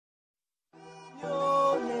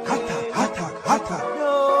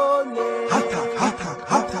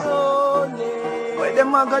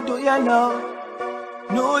want to do you know.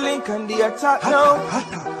 NEWLINK and the attack now.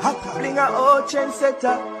 Bling a old chain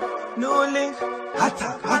setter. NEWLINK.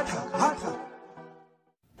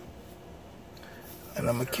 And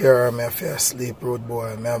I'm a carer, I feel sleep road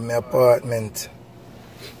boy. I have my apartment.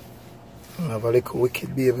 I have a little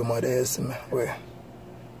wicked baby mother where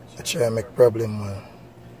I try to make problem, man.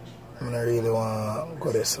 I don't really want to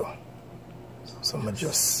go there, so I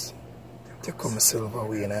just take myself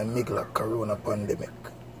away and I make like corona pandemic.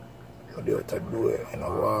 I do what I do in a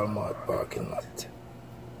Walmart parking lot.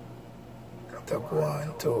 I go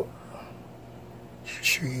on to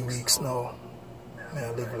 3 weeks now.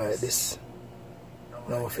 I live like this.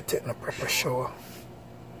 Now if you take a proper shower.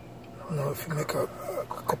 Now if you make a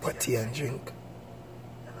cup of tea and drink.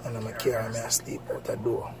 And I'm a carry me asleep out the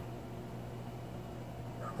door.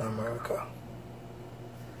 In America.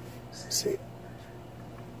 See.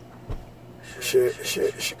 She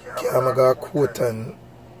I got a quote and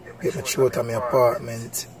get me throat of my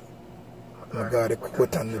apartment. I got a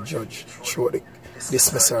quote on the judge. Show the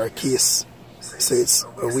dismiss our case. So it's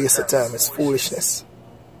a waste of time, it's foolishness.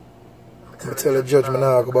 I tell the judge I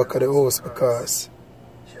now go back to the house because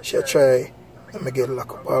she try and me get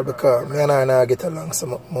locked up all because me and I get along, so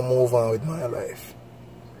I move on with my life.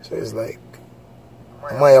 So it's like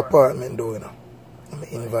my apartment though, you know. I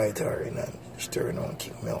invite her in and she turn around and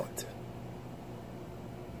kick me out.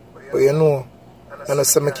 But you know, I know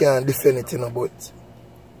some I can't defend it, you know, but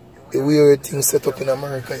the weird thing set up in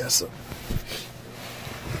America, yeah, so.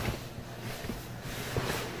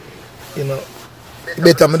 You know,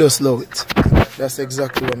 better me just love it. That's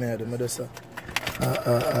exactly what I do. I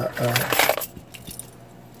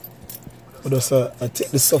just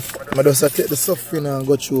take the suffering and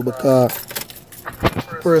go through because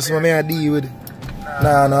the person I deal with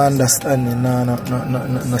no understanding,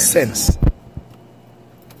 no sense.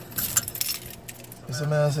 You see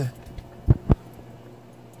what I say?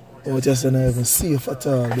 Oh, just not even safe at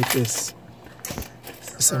all because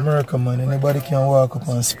it's America, man. Anybody can walk up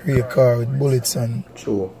and spray a car with bullets and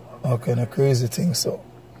all kind of crazy things. So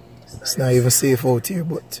it's not even safe out here,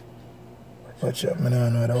 but watch out, man, I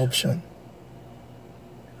don't know the option.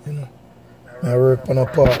 You know, I work on an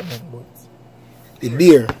apartment, but it's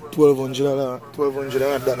there,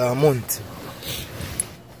 $1,200 a month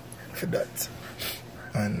for that.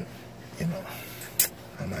 And, you know,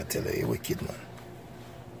 I'm not telling you, wicked, man.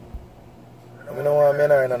 I mean, I'm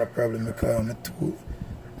not a problem because I'm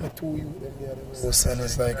too youth them there the house and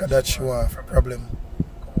it's like that she want a problem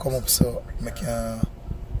come up so I can,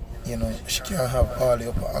 you know, she can't have all the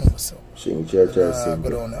upper angle so she can go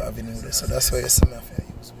down the avenue there. So that's why you see me if I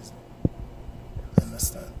use wisdom.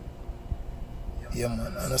 Understand? Yeah,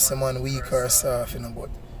 man. I know someone weak or soft, you know, but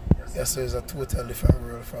yes, there's a total different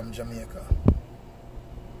world from Jamaica.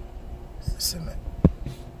 You see me?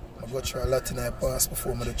 I go through a lot in my past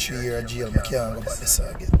before I do 3 years jail. I can't go back this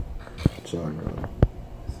again.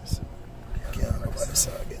 Can't go back this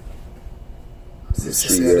again.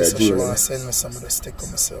 She want to send me some of the stick on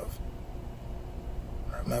myself.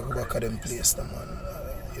 I go back to them place, man.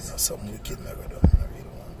 You know, something wicked I go down. I really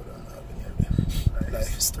want to go down the avenue there.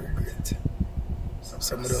 Life is too great.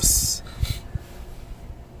 Some of us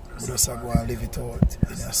are going to live it out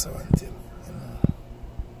in a so until, you know.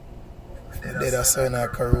 If I'm dead, I saw in a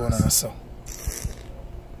corona, so.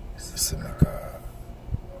 See, like a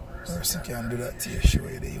person can do that to you, show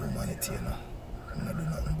you the humanity, you know. I'm not doing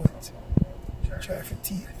nothing but try to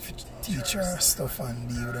teach her stuff and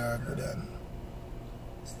deal with her good, and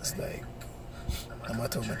it's like no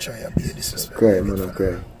matter how much I be disrespect. Cry, man, I'm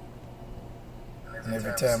crying. And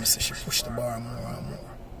every time I say she push the bar more and more.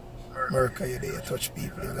 America, you there, you touch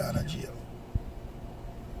people, you go to jail.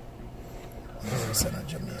 It's in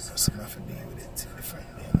Jamaica, so I have to deal with it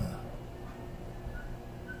differently, you know.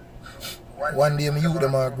 One day, my youth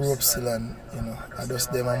them I grew up still, and you know, I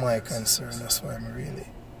just them are my concern. That's why I'm really,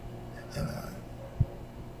 you know,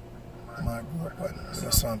 I grew up and I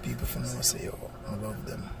just want people to know, say, yo, I love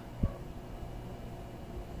them.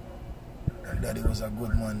 And Daddy was a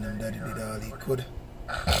good man, and Daddy did all he could.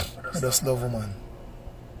 I just love him, man.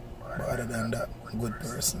 But other than that, good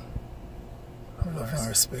person. I love and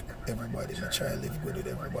respect everybody. I try to live good with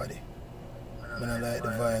everybody. I don't like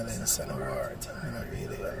the violence and the war. I don't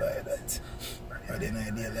really like that. But then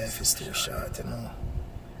idea life is too short, you know.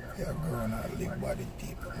 You're grown and live body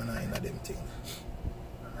people. I'm not in them things.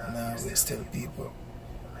 And I always tell people,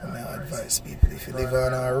 and I advise people, if you live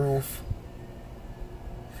on a roof,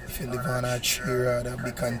 if you live on a tree, rather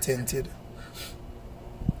be contented.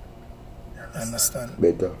 Understand?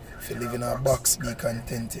 Better. If you live in a box, be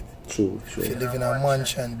contented. True. If you live in a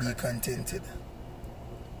mansion, be contented.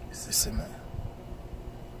 You see, man?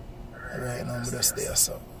 Right now, I'm just there,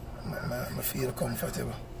 so I feel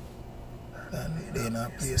comfortable. And they're in a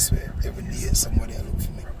place where every day somebody will look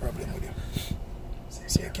for me, problem with you.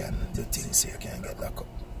 So you can do things so you can get locked up.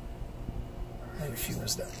 I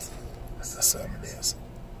refuse that. That's why I'm there, so.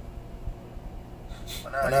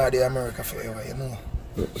 I'm not the America forever, you know.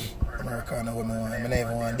 America is what I want. I don't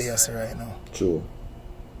even want there so right now. True.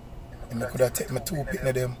 And I could have taken my 2 picking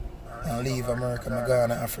of them and leave America and go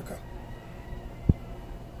to Africa.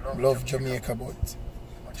 Love Jamaica, but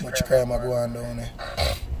much crime I go on down there.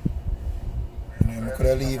 I could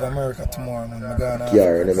have leave America tomorrow and I go to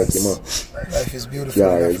Africa. Life is beautiful.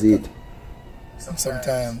 And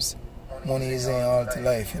sometimes money isn't all to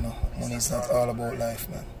life, you know. Money is not all about life,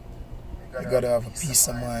 man. You gotta have a peace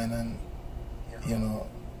of mind, and you know,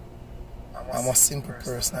 I'm a simple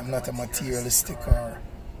person. I'm not a materialistic or,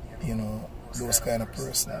 you know, those kind of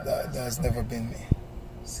person. That has never been me.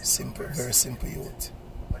 Simple, very simple youth.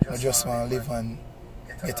 I just want to live and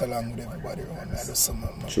get along with everybody around me. I just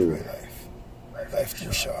want my free life. Life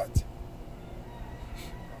too short.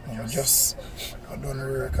 I don't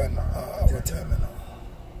work on overtime, you know.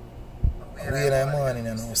 We in the morning,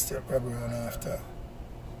 you know, still probably run after.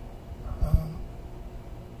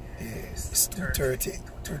 It's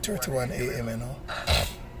 2:31 a.m. you know.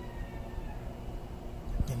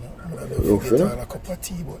 I don't forget all a cup of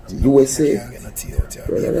tea, but USA. I can't get no tea out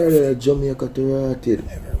here. Jamaica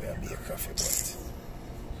T3RRIBLE. Everywhere be a coffee, but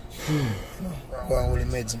you know, go on with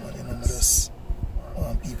the meds, man. You know, I just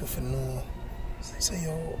want people to know. Say,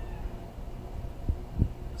 yo,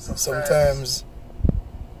 sometimes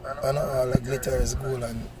I know all the glitter is gold,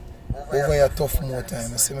 and over here tough more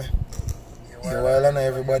time, you see me? Yeah, while I know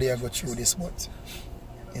everybody I go through this, but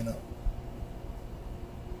you know,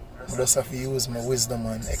 I just have to use my wisdom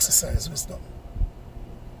and exercise wisdom.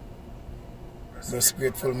 I'm just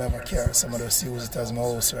grateful I have a car, so I just use it as my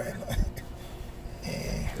house right now.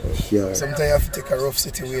 Yeah. Sometimes I have to take a rough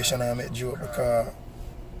situation and make joke because,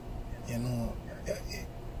 you know,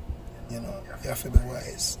 you have to be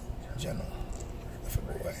wise. You know, you have to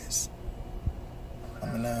be wise.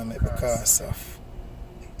 I'm not make because of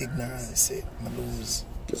ignorance, I lose.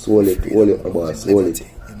 Just hold it, my boss, hold it.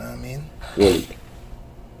 You know what I mean? Hold it.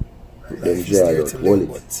 Life is there to live,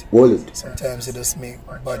 but hold it. sometimes you just make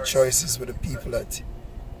bad choices with the people that,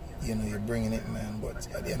 you know, you're bringing it, man. But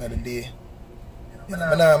at the end of the day, you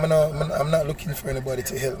know, I'm not looking for anybody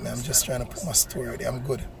to help me. I'm just trying to put my story there. I'm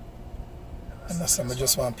good. And that's why I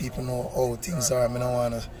just want people to know how things are. I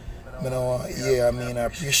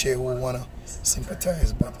appreciate who want to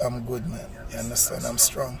sympathize, but I'm good, man. You understand? I'm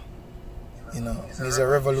strong. You know, he's a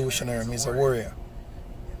revolutionary, he's a warrior.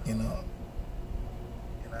 You know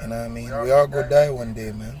what I mean? We all go die one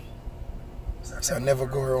day, man. So I never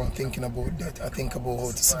go around thinking about death. I think about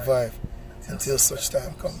how to survive until such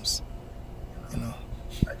time comes. You know,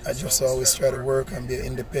 I just always try to work and be an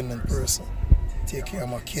independent person. Take care of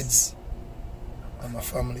my kids and my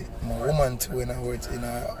family, my woman too. In other words, you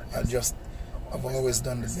know, I've always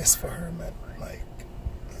done the best for her, man. Like,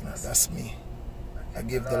 you know, that's me. I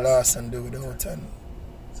give the last and do without, and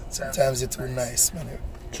sometimes it's too nice, man.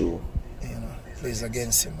 True. You know, it plays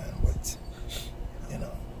against you, man. But you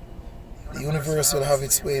know, the universe will have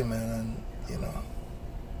its way, man. And you know,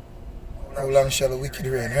 how long shall the wicked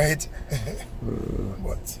reign, right?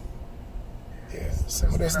 But yeah,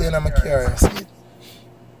 some of those days I'm curious.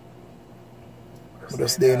 I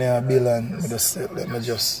just stay in a bill and let me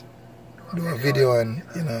just do a video, and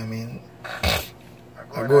you know what I mean.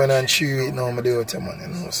 I go in and chew it now, I do it, man, you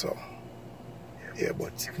know, so yeah,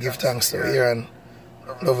 but give thanks to here and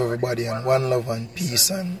love everybody, and one love and peace,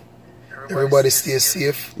 and everybody stay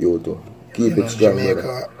safe. You too. Keep it strong,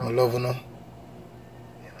 Jamaica, I love you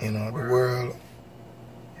know, the world,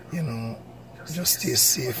 you know, just stay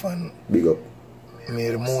safe and big up. May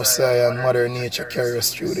the Most High and Mother Nature carry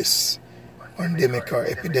us through this pandemic or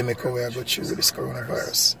epidemic where I go through with this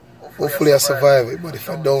coronavirus. Hopefully I survive it, but if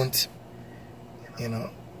I don't, you know,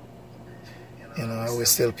 I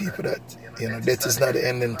always tell people that, you know, death is not the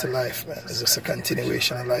ending to life, man. It's just a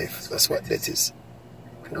continuation of life. That's what death is.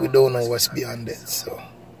 But we don't know what's beyond death, so,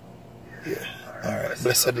 yeah. Alright,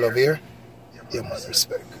 blessed love here. Yeah, man,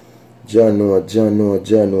 respect. John know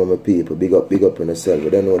my people. Big up on yourself. We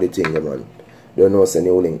don't know the thing, man. Don't know any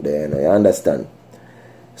NEWLINK there, and I understand.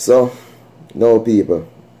 So, now people,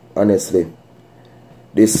 honestly,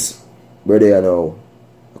 this brother, you know,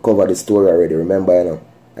 I covered the story already. Remember, you know,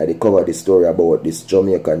 I covered the story about this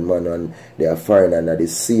Jamaican man and they are foreign, and the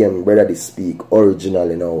same brother they speak original,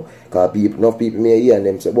 you know. Because enough people may hear and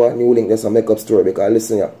them say, boy, NEWLINK, that's a make up story. Because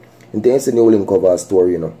listen, yeah, in case the NEWLINK cover a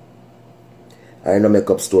story, you know, I don't make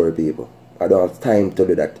up story, people. I don't have time to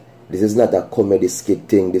do that. This is not a comedy skit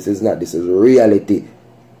thing. This is reality.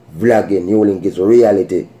 Vlogging, NEWLINK is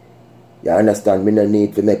reality. You understand? Me no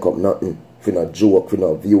need to make up nothing. For no joke, for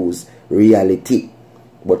no views. Reality.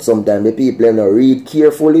 But sometimes the people don't read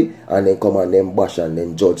carefully and then come and then bash and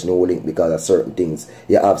then judge NEWLINK because of certain things.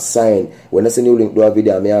 You have sign. When I see NEWLINK do a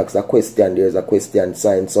video, I ask a question, there's a question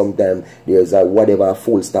sign. Sometimes there's a whatever,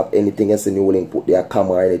 full stop, anything else in NEWLINK, put their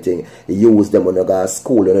comma or anything. You use them when you go to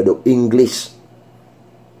school, you do English.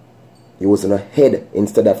 You use on a head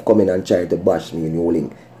instead of coming and trying to bash me in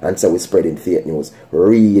NEWLINK. And so we're spreading fake news.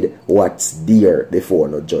 Read what's there before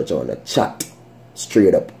no judge on a chat.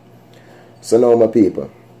 Straight up. So now my people,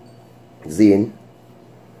 Zine,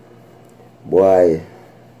 boy,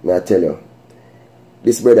 may I tell you,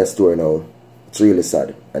 this brother story now, it's really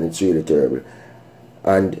sad and it's really terrible.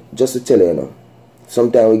 And just to tell you,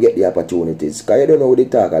 sometimes we get the opportunities, because you don't know we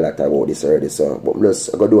talk a lot about this already, so, but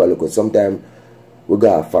just I go do a look, sometimes we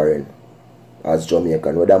go foreign as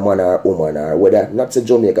Jamaican, whether man or woman, or whether not say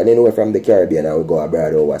Jamaican, anywhere from the Caribbean, and we go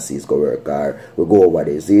abroad overseas, go work, or we go over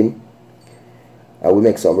there, Zine. And we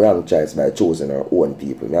make some wrong choice by choosing our own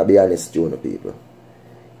people. I'll be honest with you, people.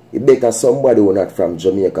 It better somebody who not from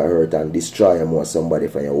Jamaica hurt and destroy more somebody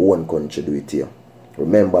from your own country do it here.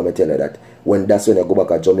 Remember me tell you that that's when you go back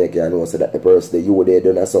to Jamaica, you know so that the person you they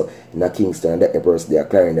done so in a Kingston and that the person they are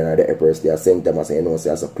Clarendon and that the person they are St. Thomas and you know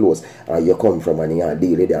so so close and you come from and you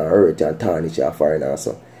deal with it and hurt and tarnish your foreigner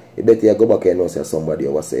so. It better you go back and you know so somebody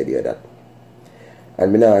over said here that.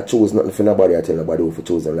 And me not choose nothing for nobody, I tell nobody who for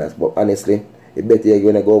choose them last. But honestly, it better you're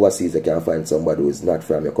going to go overseas, you can find somebody who is not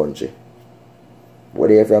from your country.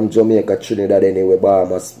 Whether you're from Jamaica, Trinidad, anywhere,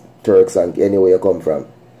 Bahamas, Turks, and anywhere you come from,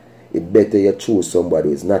 it better you choose somebody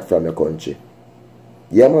who is not from your country.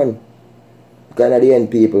 Yeah, man. Kind of the end,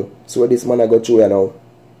 people. So this man I go through you now,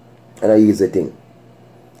 and I easy thing.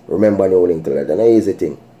 Remember NEWLINK to that, and I easy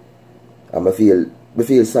thing. And I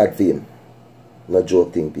feel sad for him. Not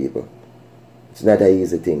joke thing, people. It's not an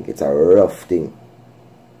easy thing. It's a rough thing.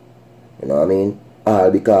 You know what I mean?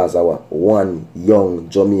 All because our one young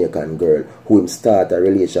Jamaican girl who him start a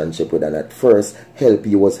relationship with, and at first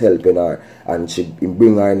he was helping her and she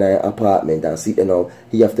bring her in her apartment and see, you know,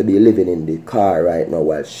 he have to be living in the car right now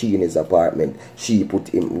while she in his apartment. She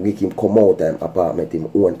make him come out of his apartment, his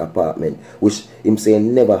own apartment, which him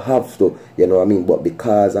saying never have to, you know what I mean, but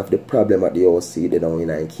because of the problem at the house, you know,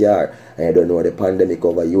 in a car, and you don't know the pandemic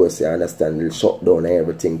over USA, I understand, will shut down and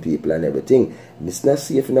everything, people and everything. It's not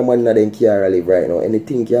safe in the man that in car live right now.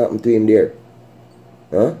 Anything can happen to him there.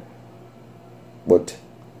 Huh? But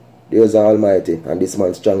there's the Almighty, and this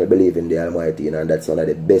man strongly believes in the Almighty, and that's one of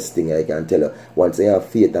the best things I can tell you. Once you have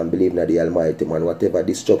faith and believe in the Almighty, man, whatever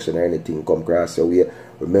destruction or anything come across your way,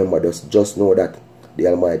 remember, just know that the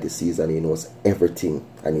Almighty sees and He knows everything,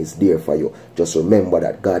 and He's there for you. Just remember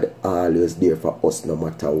that God always there for us no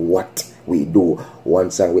matter what we do.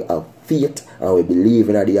 Once we have faith and we believe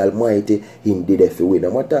in the Almighty, He did it for we.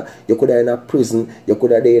 No matter you could have in a prison, you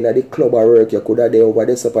could have there in the club or work, you could have there over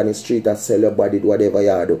there up on the street and sell your body, do whatever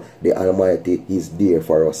you do. The Almighty is there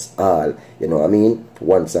for us all. You know what I mean?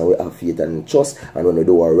 Once we have faith and trust, and when we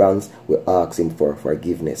do our wrongs, we ask Him for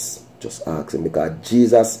forgiveness. Just ask Him, because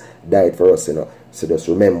Jesus died for us, you know. So just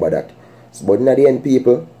remember that. But in the end,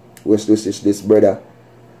 people, wish this brother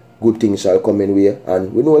good things shall come in way,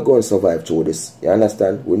 and we know we're going to survive through this. You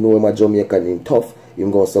understand? We know him a Jamaican, him tough,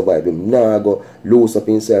 him going to survive. Him now go lose up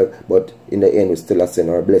himself, but in the end we still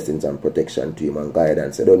send our blessings and protection to him and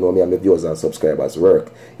guidance. I don't know me and my viewers and subscribers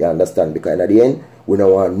work. You understand? Because in the end, we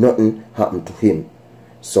don't want nothing happen to him.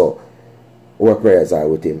 So, our prayers are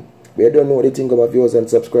with him. We don't know the thing about viewers and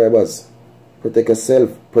subscribers. Protect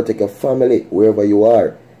yourself, protect your family, wherever you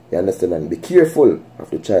are. You understand? And be careful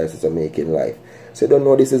of the choices you make in life. So you don't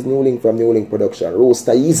know this is NEWLINK from NEWLINK Production.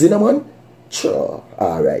 Roaster easy, no man? Sure.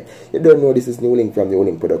 Alright. You don't know this is NEWLINK from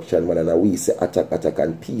NEWLINK Production, man. And we say attack,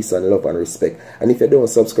 and peace and love and respect. And if you don't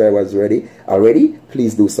subscribe already,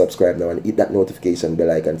 please do subscribe now and hit that notification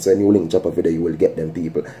bell icon. So NEWLINK drop a video, you will get them,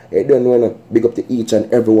 people. You don't know, no? Big up to each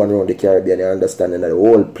and everyone around the Caribbean. You understand? And the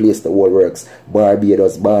whole place, the whole works.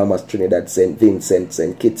 Barbados, Bahamas, Trinidad, St. Vincent,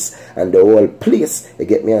 St. Kitts, and the whole place. You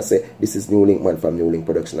get me? I say, this is NEWLINK, man, from NEWLINK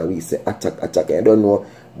Production. And we say attack. And you don't know,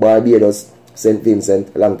 Barbados, St.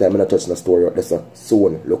 Vincent, long time I not touch no story out there, so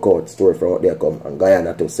soon, look out, story from out there come, and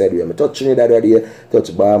Guyana to said we, I touch Trinidad right there,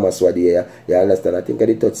 touch Bahamas right there, you understand, I think I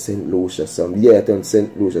did touch St. Lucia I touch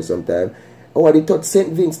St. Lucia sometime, oh I did touch St.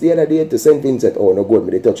 Vince the other day to St. Vincent, oh no good,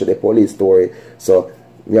 me they touch the police story, so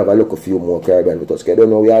We have a look a few more Caribbean with us. I don't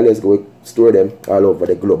know, we always go store them all over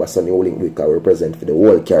the globe. As NEWLINK because we represent for the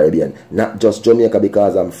whole Caribbean. Not just Jamaica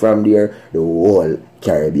because I'm from there, the whole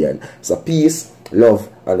Caribbean. So peace, love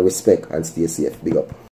and respect and stay safe. Big up.